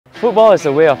Football is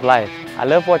a way of life. I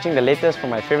love watching the latest from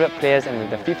my favourite players, and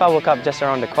with the FIFA World Cup just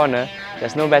around the corner,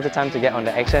 there's no better time to get on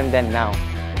the action than now.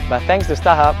 But thanks to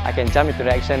STARHUB, I can jump into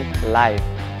the action live.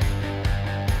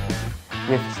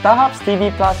 With STARHUB's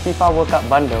TV Plus FIFA World Cup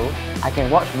bundle, I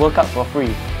can watch World Cup for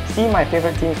free, see my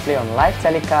favourite teams play on live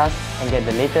telecast, and get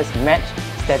the latest match,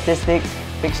 statistics,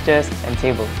 fixtures and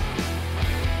tables.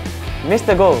 Missed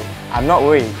a goal? I'm not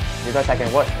worried, because I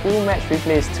can watch full match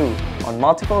replays too on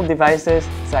multiple devices,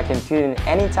 so I can tune in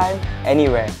anytime,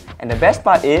 anywhere. And the best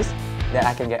part is that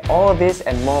I can get all this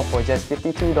and more for just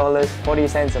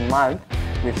 $52.40 a month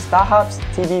with STARHUB's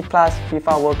TV Plus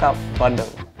FIFA World Cup bundle.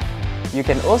 You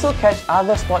can also catch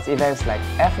other sports events like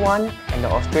F1 and the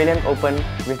Australian Open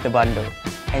with the bundle.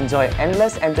 Enjoy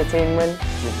endless entertainment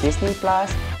with Disney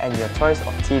Plus and your choice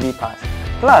of TV Pass.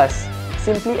 Plus,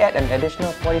 simply add an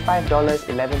additional $45.11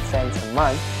 a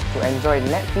month to enjoy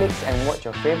Netflix and watch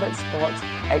your favorite sports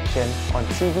action on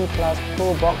TV Plus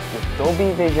Full Box with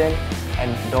Dolby Vision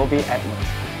and Dolby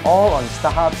Atmos, all on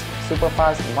STARHUB's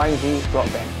superfast 1G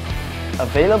broadband.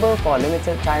 Available for a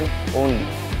limited time only.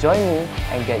 Join me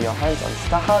and get your hands on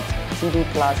STARHUB's TV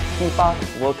Plus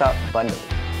FIFA World Cup bundle.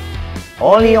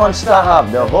 Only on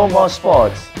STARHUB, the home of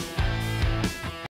sports.